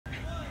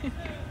What's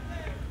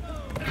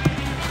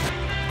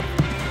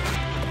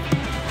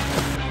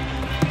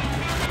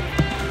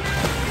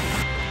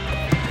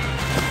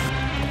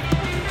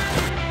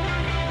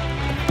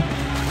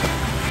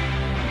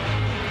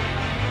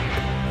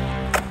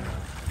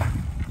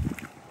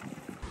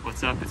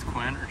up, it's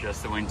Quinn, or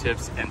Just the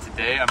Wingtips, and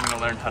today I'm going to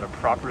learn how to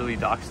properly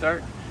dock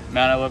start.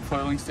 Man, I love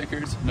foiling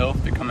stickers.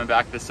 MILF, they're coming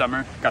back this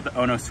summer. Got the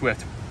Ono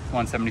Swift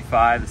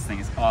 175, this thing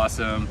is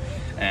awesome.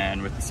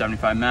 And with the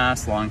 75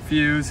 mast, long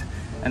fuse,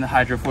 and the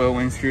Hydrofoil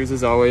wing screws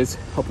as always,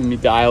 helping me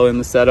dial in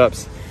the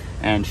setups.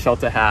 And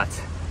Shelta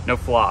hats, no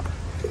flop.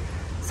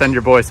 Send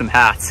your boy some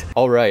hats.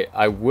 All right,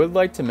 I would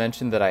like to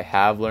mention that I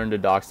have learned to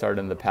dock start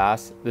in the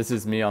past. This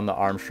is me on the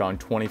Armstrong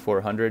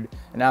 2400,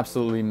 an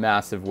absolutely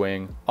massive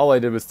wing. All I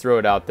did was throw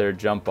it out there,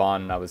 jump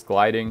on, and I was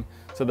gliding.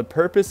 So the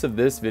purpose of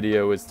this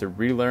video is to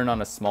relearn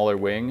on a smaller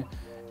wing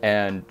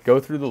and go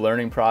through the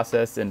learning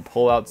process and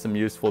pull out some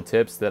useful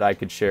tips that I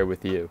could share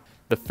with you.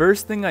 The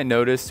first thing I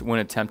noticed when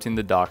attempting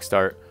the dock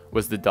start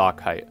was the dock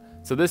height.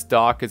 So this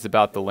dock is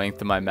about the length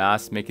of my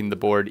mast, making the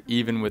board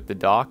even with the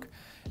dock.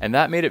 And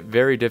that made it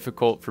very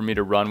difficult for me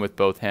to run with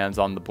both hands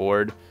on the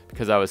board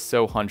because I was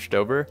so hunched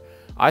over.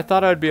 I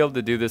thought I'd be able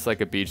to do this like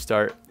a beach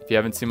start. If you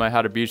haven't seen my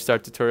how to beach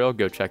start tutorial,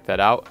 go check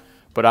that out.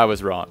 But I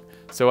was wrong.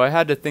 So I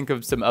had to think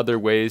of some other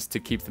ways to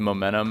keep the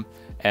momentum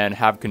and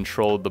have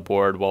control of the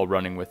board while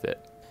running with it.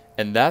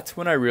 And that's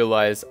when I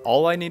realized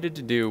all I needed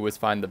to do was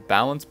find the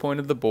balance point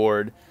of the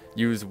board,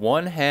 use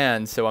one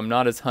hand so I'm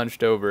not as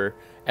hunched over,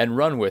 and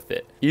run with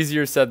it.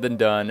 Easier said than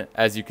done,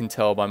 as you can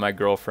tell by my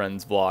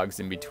girlfriend's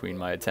vlogs in between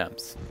my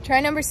attempts. Try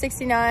number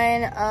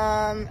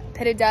 69,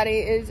 Pitted Daddy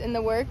is in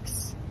the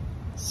works,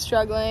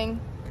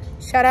 struggling.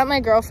 Shout out my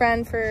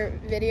girlfriend for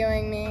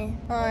videoing me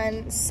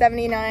on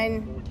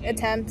 79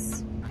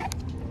 attempts.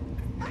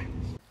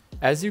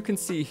 As you can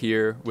see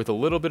here, with a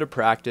little bit of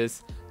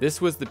practice, this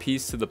was the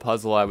piece to the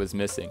puzzle I was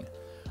missing.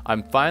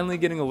 I'm finally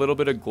getting a little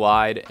bit of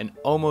glide and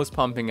almost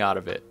pumping out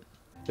of it.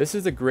 This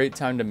is a great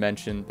time to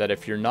mention that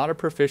if you're not a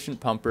proficient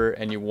pumper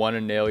and you want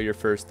to nail your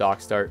first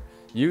dock start,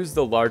 use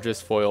the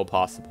largest foil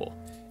possible.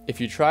 If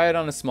you try it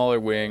on a smaller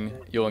wing,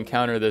 you'll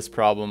encounter this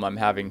problem I'm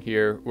having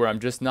here, where I'm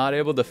just not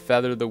able to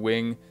feather the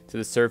wing to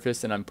the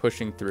surface and I'm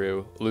pushing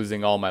through,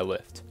 losing all my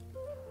lift.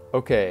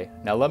 Okay,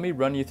 now let me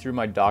run you through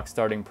my dock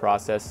starting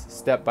process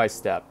step by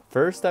step.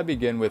 First, I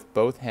begin with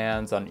both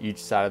hands on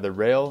each side of the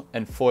rail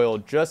and foil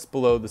just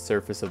below the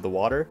surface of the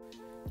water.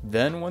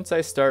 Then once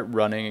I start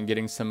running and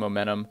getting some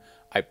momentum,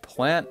 I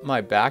plant my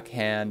back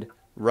hand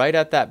right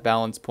at that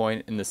balance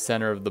point in the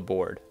center of the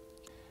board.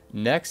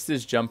 Next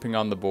is jumping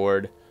on the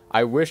board.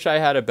 I wish I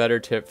had a better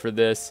tip for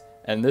this,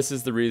 and this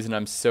is the reason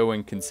I'm so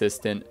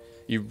inconsistent.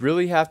 You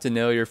really have to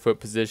nail your foot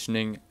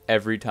positioning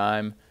every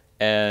time,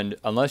 and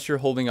unless you're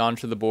holding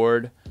onto the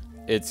board,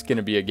 it's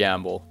gonna be a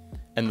gamble.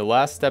 And the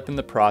last step in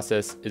the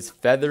process is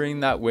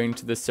feathering that wing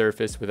to the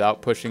surface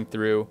without pushing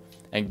through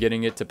and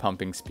getting it to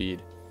pumping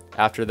speed.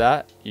 After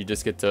that, you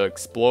just get to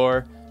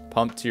explore,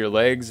 pump till your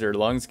legs or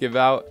lungs give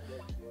out,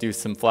 do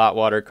some flat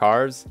water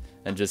carves,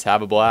 and just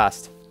have a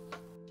blast.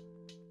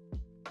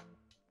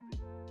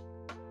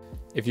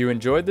 If you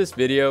enjoyed this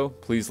video,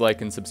 please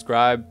like and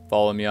subscribe,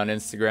 follow me on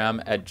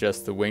Instagram at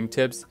Just the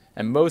Wingtips,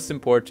 and most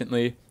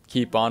importantly,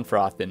 keep on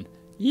frothing.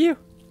 You!